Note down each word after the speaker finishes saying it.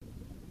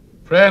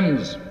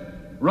Friends,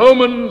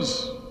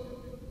 Romans,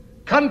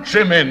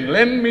 countrymen,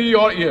 lend me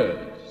your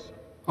ears.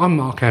 I'm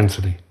Mark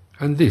Anthony,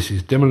 and this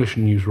is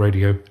Demolition News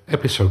Radio,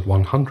 episode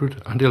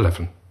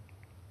 111.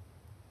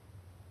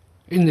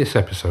 In this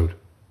episode,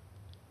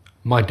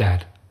 my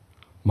dad,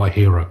 my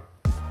hero.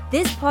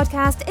 This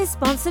podcast is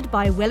sponsored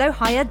by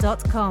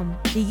willowhire.com,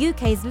 the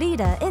UK's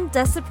leader in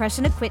dust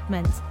suppression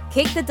equipment.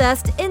 Kick the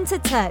dust into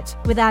touch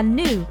with our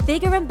new,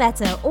 bigger and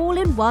better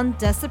all-in-one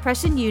dust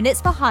suppression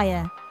units for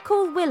hire.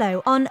 Call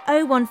Willow on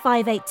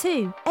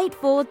 01582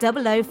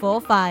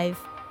 840045.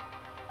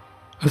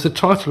 As the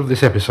title of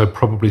this episode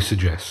probably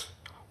suggests,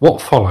 what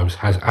follows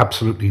has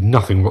absolutely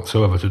nothing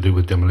whatsoever to do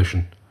with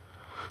demolition,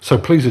 so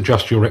please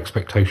adjust your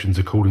expectations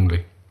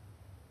accordingly.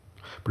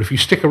 But if you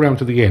stick around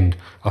to the end,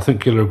 I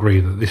think you'll agree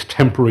that this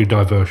temporary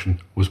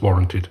diversion was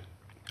warranted,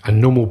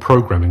 and normal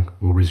programming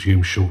will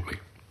resume shortly.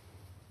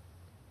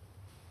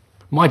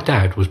 My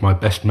dad was my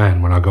best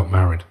man when I got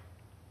married.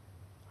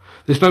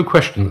 There's no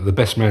question that the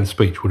best man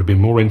speech would have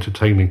been more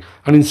entertaining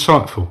and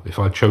insightful if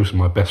I'd chosen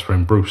my best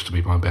friend Bruce to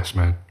be my best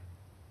man.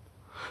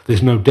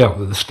 There's no doubt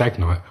that the stag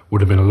night would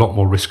have been a lot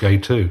more risque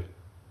too.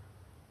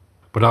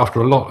 But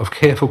after a lot of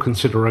careful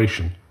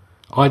consideration,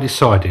 I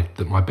decided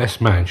that my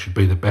best man should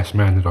be the best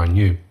man that I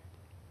knew.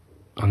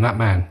 And that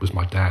man was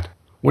my dad.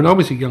 When I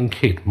was a young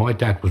kid, my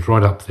dad was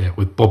right up there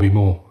with Bobby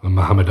Moore and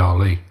Muhammad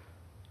Ali.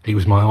 He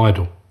was my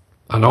idol,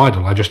 an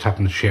idol I just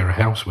happened to share a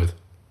house with.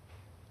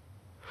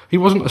 He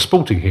wasn't a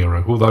sporting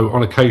hero, although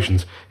on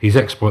occasions his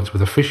exploits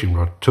with a fishing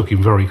rod took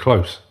him very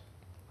close.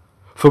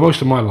 For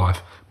most of my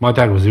life, my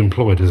dad was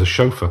employed as a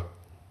chauffeur.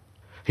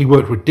 He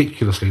worked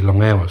ridiculously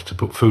long hours to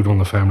put food on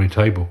the family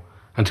table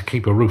and to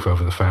keep a roof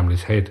over the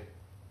family's head.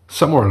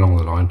 Somewhere along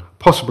the line,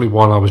 possibly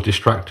while I was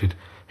distracted,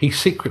 he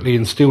secretly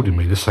instilled in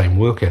me the same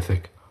work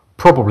ethic,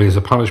 probably as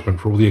a punishment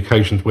for all the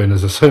occasions when,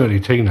 as a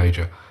surly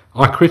teenager,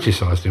 I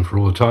criticised him for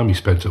all the time he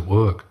spent at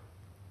work.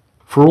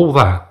 For all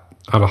that,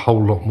 and a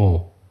whole lot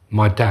more,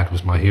 my dad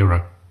was my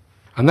hero.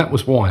 And that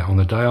was why, on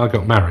the day I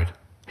got married,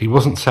 he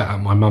wasn't sat at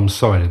my mum's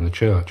side in the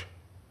church.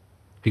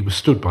 He was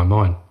stood by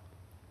mine.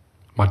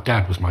 My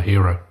dad was my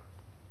hero.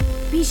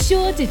 Be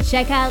sure to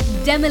check out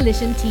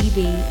Demolition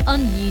TV on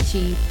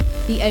YouTube,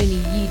 the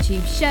only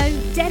YouTube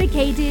show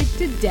dedicated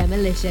to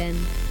demolition.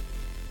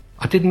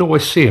 I didn't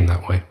always see him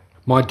that way.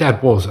 My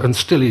dad was, and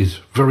still is,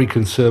 very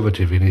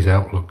conservative in his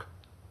outlook.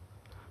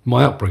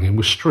 My upbringing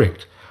was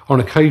strict. On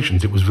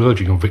occasions it was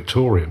verging on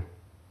Victorian.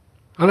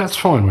 And that's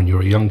fine when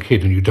you're a young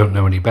kid and you don't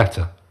know any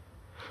better.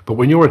 But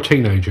when you're a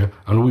teenager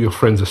and all your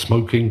friends are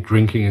smoking,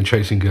 drinking and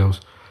chasing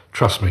girls,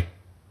 trust me,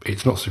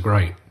 it's not so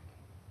great.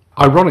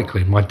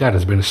 Ironically, my dad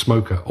has been a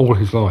smoker all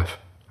his life,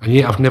 and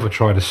yet I've never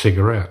tried a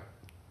cigarette.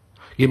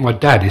 Yet my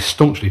dad is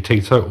staunchly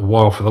teetotal,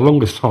 while for the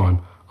longest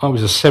time I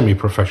was a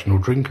semi-professional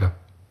drinker.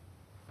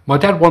 My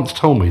dad once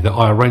told me that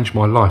I arranged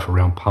my life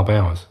around pub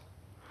hours,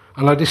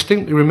 and I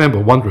distinctly remember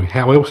wondering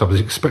how else I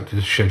was expected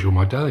to schedule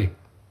my day.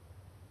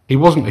 He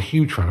wasn't a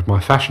huge fan of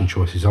my fashion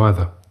choices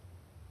either.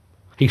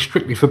 He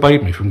strictly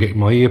forbade me from getting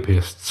my ear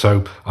pierced,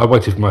 so I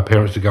waited for my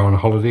parents to go on a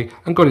holiday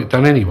and got it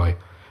done anyway,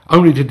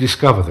 only to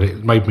discover that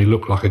it made me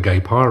look like a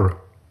gay pirate.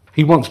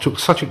 He once took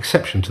such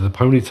exception to the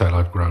ponytail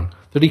I'd grown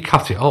that he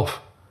cut it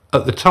off.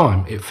 At the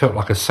time, it felt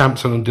like a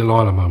Samson and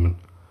Delilah moment.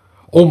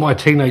 All my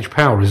teenage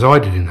power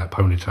resided in that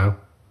ponytail.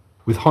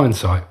 With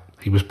hindsight,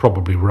 he was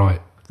probably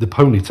right. The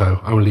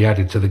ponytail only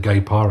added to the gay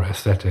pirate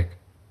aesthetic.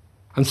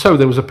 And so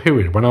there was a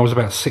period when I was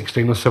about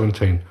 16 or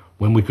 17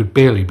 when we could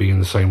barely be in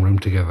the same room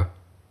together.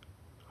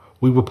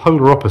 We were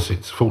polar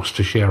opposites forced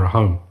to share a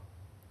home.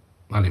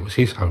 And it was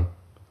his home,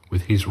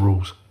 with his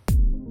rules.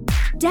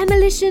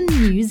 Demolition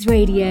News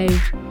Radio,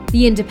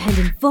 the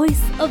independent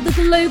voice of the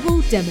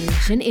global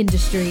demolition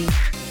industry.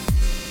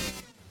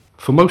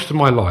 For most of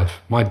my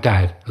life, my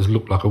dad has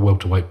looked like a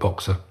welterweight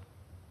boxer.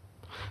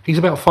 He's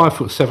about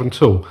 5'7"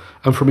 tall,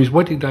 and from his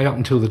wedding day up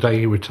until the day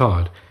he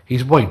retired,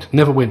 his weight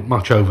never went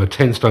much over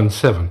 10 stone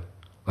 7.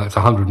 That's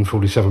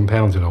 147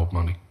 pounds in old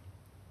money.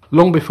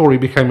 Long before he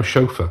became a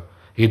chauffeur,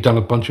 he had done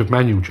a bunch of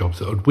manual jobs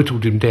that had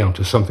whittled him down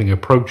to something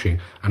approaching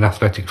an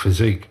athletic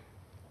physique.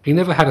 He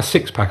never had a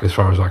six-pack as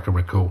far as I can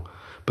recall,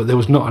 but there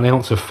was not an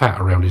ounce of fat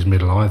around his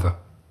middle either.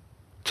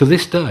 To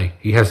this day,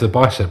 he has the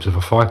biceps of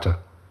a fighter,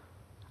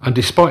 and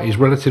despite his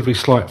relatively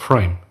slight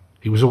frame,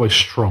 he was always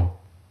strong.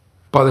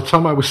 By the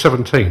time I was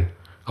 17,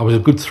 I was a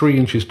good 3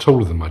 inches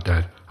taller than my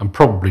dad and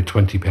probably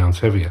 20 pounds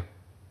heavier.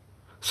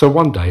 So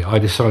one day I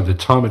decided the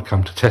time had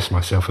come to test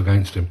myself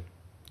against him.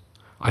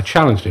 I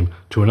challenged him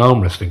to an arm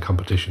wrestling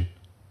competition,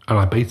 and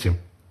I beat him.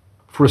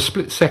 For a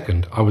split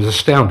second, I was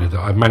astounded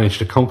that I'd managed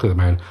to conquer the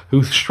man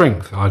whose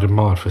strength I'd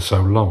admired for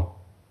so long.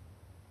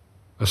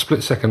 A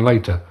split second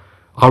later,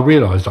 I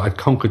realised that I'd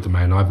conquered the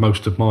man I'd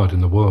most admired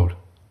in the world.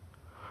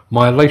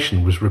 My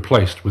elation was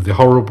replaced with the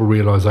horrible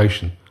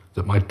realisation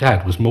that my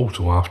dad was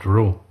mortal after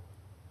all.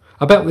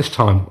 About this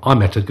time, I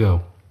met a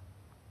girl.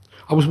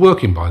 I was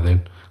working by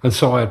then, and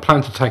so I had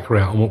planned to take her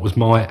out on what was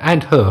my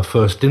and her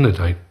first dinner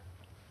date.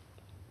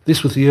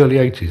 This was the early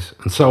 80s,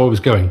 and so I was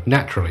going,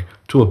 naturally,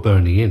 to a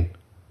Burnley Inn.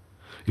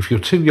 If you're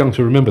too young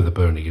to remember the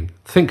Burning Inn,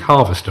 think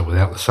Harvester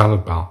without the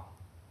salad bar.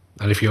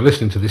 And if you're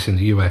listening to this in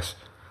the US,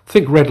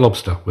 think Red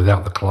Lobster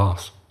without the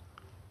class.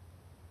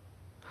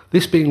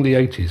 This being the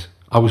 80s,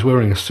 I was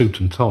wearing a suit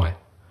and tie.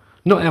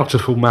 Not out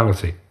of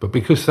formality, but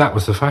because that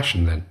was the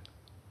fashion then.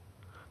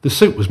 The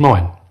suit was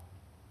mine,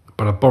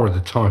 but I borrowed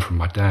the tie from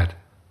my dad.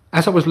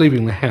 As I was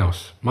leaving the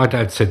house, my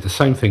dad said the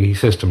same thing he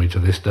says to me to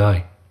this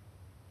day.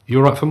 "You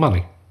all right for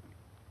money?"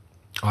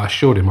 I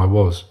assured him I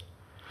was.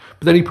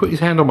 But then he put his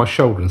hand on my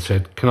shoulder and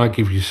said, "Can I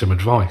give you some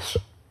advice?"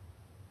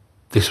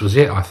 This was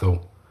it, I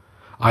thought.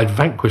 I had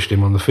vanquished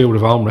him on the field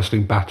of arm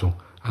wrestling battle,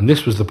 and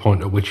this was the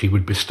point at which he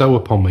would bestow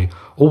upon me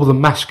all the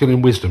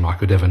masculine wisdom I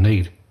could ever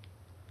need.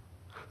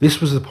 This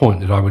was the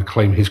point that I would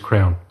claim his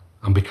crown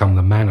and become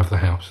the man of the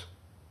house.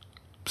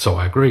 So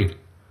I agreed.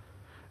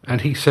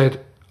 And he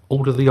said,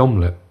 "Order the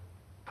omelette."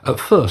 At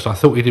first I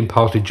thought he'd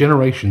imparted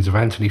generations of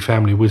Anthony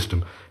family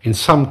wisdom in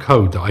some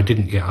code that I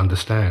didn't yet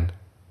understand.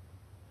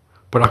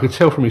 But I could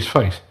tell from his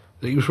face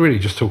that he was really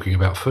just talking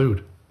about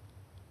food.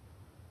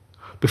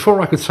 Before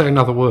I could say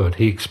another word,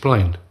 he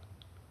explained,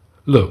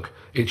 "Look,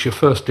 it's your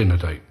first dinner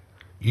date.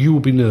 You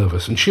will be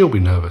nervous and she'll be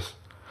nervous.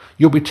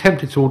 You'll be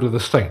tempted to order the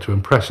steak to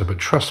impress her, but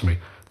trust me,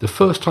 the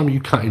first time you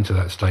cut into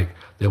that steak,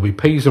 there'll be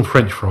peas and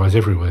French fries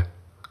everywhere.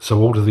 So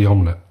order the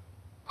omelette."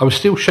 I was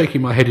still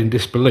shaking my head in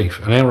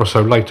disbelief an hour or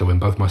so later when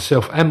both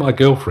myself and my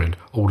girlfriend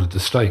ordered the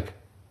steak.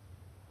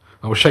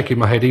 I was shaking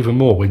my head even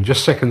more when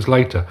just seconds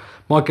later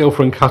my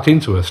girlfriend cut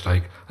into her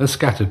steak and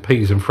scattered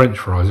peas and French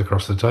fries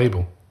across the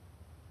table.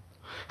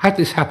 Had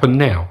this happened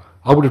now,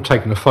 I would have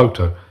taken a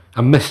photo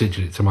and messaged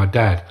it to my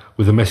dad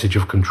with a message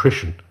of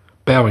contrition,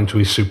 bowing to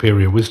his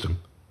superior wisdom.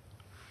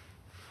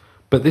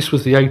 But this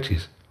was the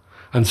 80s,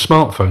 and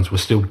smartphones were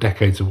still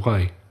decades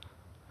away,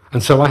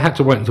 and so I had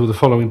to wait until the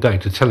following day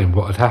to tell him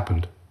what had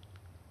happened.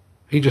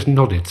 He just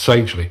nodded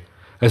sagely,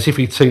 as if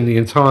he'd seen the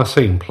entire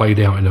scene played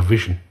out in a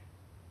vision.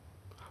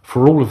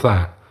 For all of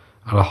that,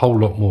 and a whole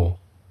lot more,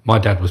 my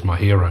dad was my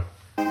hero.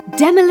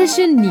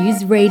 Demolition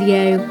News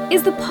Radio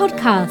is the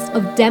podcast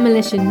of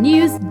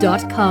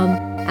demolitionnews.com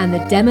and the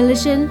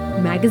Demolition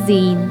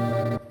Magazine.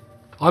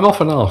 I'm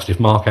often asked if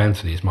Mark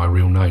Anthony is my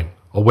real name,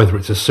 or whether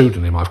it's a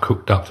pseudonym I've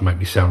cooked up to make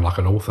me sound like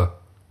an author.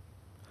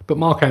 But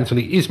Mark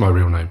Anthony is my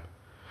real name.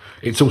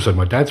 It's also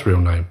my dad's real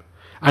name,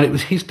 and it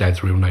was his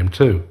dad's real name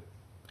too.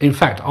 In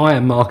fact, I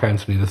am Mark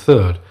Anthony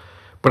III,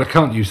 but I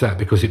can't use that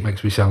because it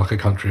makes me sound like a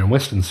country and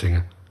western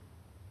singer.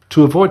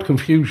 To avoid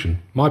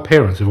confusion, my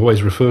parents have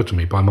always referred to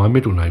me by my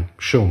middle name,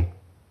 Sean.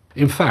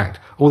 In fact,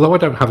 although I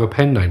don't have a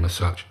pen name as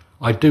such,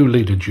 I do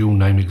lead a dual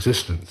name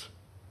existence.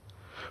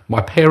 My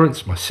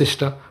parents, my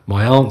sister,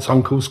 my aunts,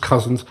 uncles,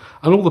 cousins,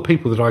 and all the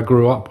people that I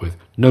grew up with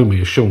know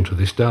me as Sean to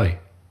this day.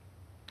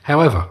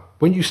 However,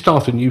 when you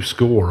start a new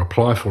school or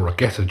apply for or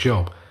get a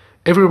job,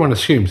 everyone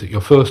assumes that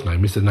your first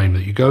name is the name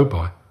that you go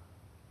by.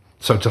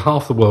 So to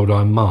half the world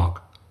I'm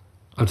Mark,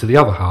 and to the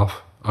other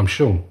half I'm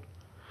Sean.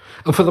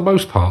 And for the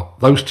most part,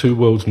 those two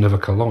worlds never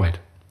collide.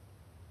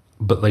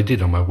 But they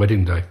did on my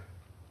wedding day.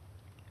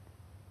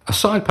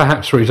 Aside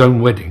perhaps for his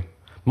own wedding,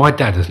 my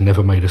dad has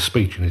never made a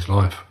speech in his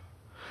life.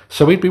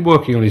 So he'd been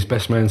working on his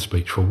best man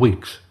speech for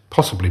weeks,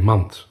 possibly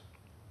months.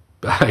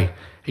 But hey,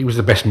 he was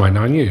the best man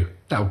I knew.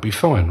 That would be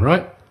fine,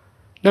 right?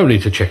 No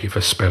need to check it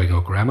for spelling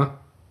or grammar.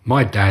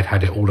 My dad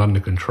had it all under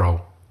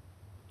control.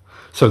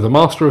 So the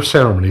master of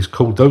ceremonies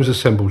called those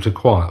assembled to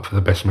quiet for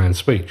the best man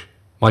speech.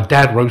 My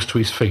dad rose to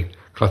his feet,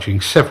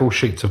 clutching several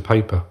sheets of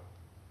paper.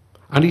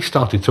 And he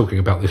started talking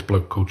about this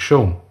bloke called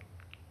Sean.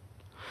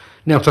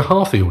 Now to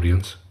half the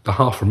audience, the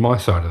half from my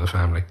side of the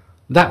family,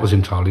 that was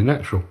entirely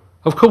natural.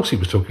 Of course he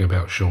was talking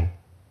about Sean.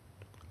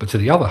 But to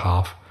the other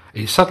half,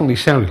 it suddenly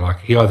sounded like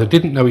he either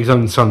didn't know his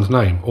own son's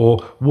name,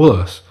 or,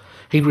 worse,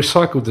 he'd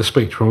recycled the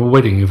speech from a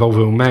wedding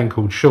involving a man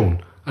called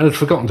Sean and had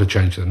forgotten to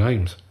change the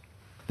names.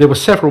 There were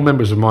several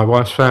members of my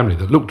wife's family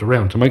that looked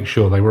around to make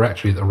sure they were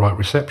actually at the right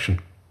reception.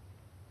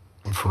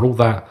 And for all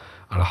that,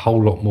 and a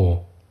whole lot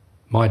more,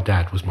 my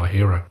dad was my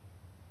hero.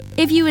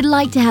 If you would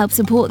like to help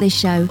support this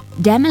show,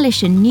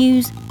 Demolition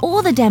News,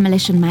 or the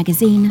Demolition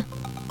Magazine,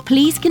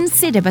 please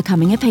consider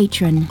becoming a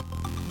patron.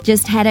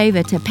 Just head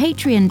over to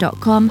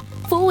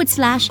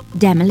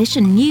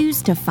patreon.com/Demolition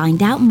News to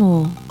find out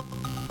more.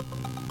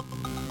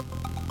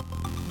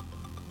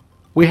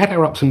 We had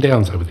our ups and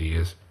downs over the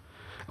years,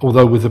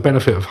 although with the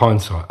benefit of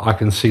hindsight, I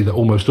can see that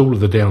almost all of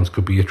the downs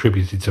could be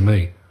attributed to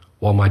me,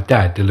 while my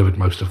dad delivered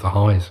most of the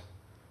highs.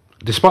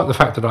 Despite the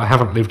fact that I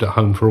haven't lived at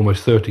home for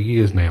almost 30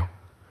 years now,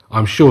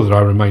 I'm sure that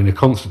I remain a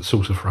constant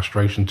source of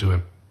frustration to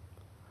him.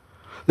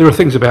 There are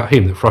things about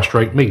him that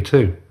frustrate me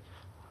too,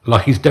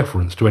 like his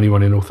deference to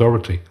anyone in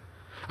authority,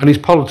 and his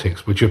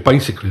politics, which are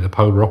basically the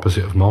polar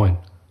opposite of mine.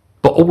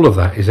 But all of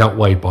that is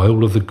outweighed by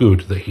all of the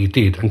good that he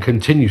did and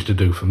continues to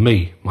do for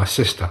me, my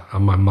sister,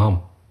 and my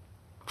mum.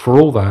 For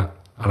all that,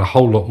 and a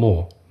whole lot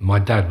more, my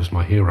dad was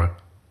my hero.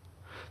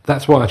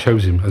 That's why I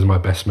chose him as my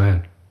best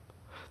man.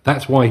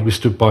 That's why he was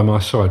stood by my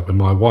side when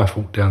my wife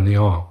walked down the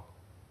aisle.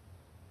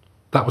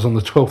 That was on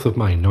the 12th of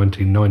May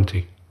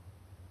 1990.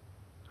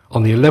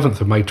 On the 11th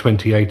of May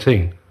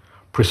 2018,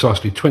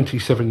 precisely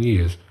 27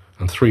 years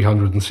and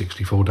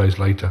 364 days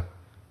later,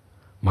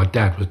 my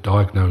dad was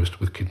diagnosed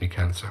with kidney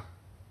cancer.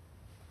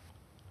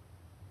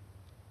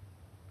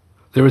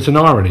 There is an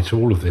irony to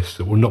all of this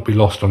that will not be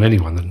lost on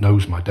anyone that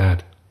knows my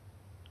dad.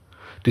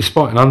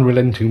 Despite an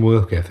unrelenting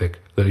work ethic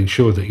that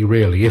ensured that he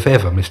rarely, if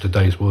ever, missed a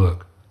day's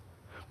work,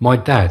 my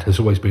dad has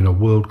always been a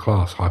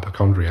world-class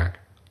hypochondriac.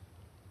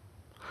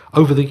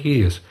 Over the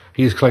years,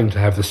 he has claimed to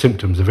have the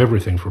symptoms of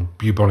everything from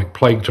bubonic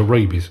plague to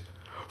rabies,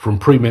 from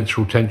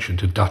premenstrual tension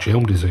to Dutch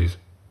elm disease.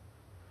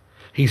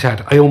 He's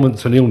had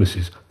ailments and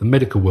illnesses the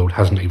medical world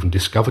hasn't even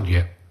discovered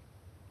yet.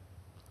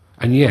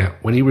 And yet,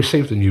 when he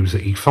received the news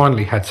that he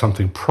finally had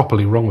something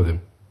properly wrong with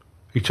him,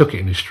 he took it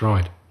in his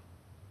stride.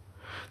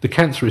 The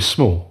cancer is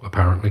small,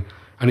 apparently,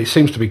 and it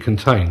seems to be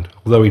contained,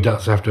 although he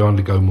does have to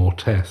undergo more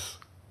tests.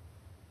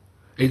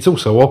 It's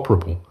also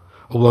operable,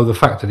 although the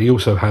fact that he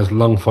also has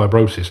lung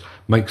fibrosis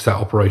makes that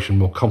operation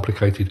more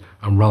complicated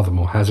and rather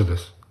more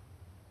hazardous.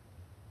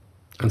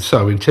 And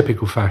so, in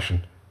typical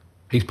fashion,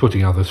 he's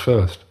putting others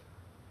first.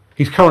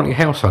 He's currently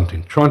house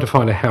hunting, trying to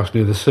find a house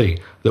near the sea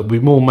that will be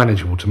more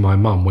manageable to my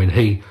mum when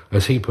he,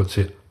 as he puts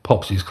it,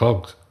 pops his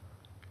clogs.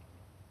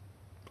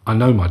 I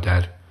know my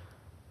dad.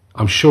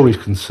 I'm sure he's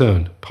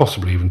concerned,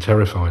 possibly even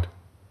terrified.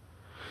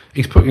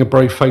 He's putting a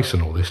brave face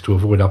on all this to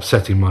avoid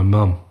upsetting my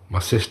mum, my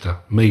sister,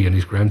 me and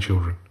his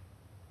grandchildren.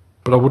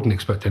 But I wouldn't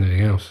expect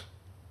anything else.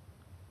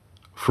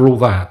 For all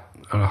that,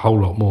 and a whole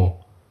lot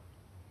more,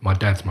 my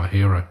dad's my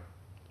hero.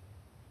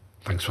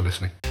 Thanks for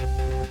listening.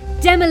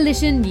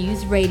 Demolition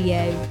News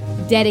Radio,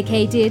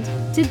 dedicated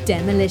to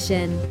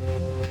demolition.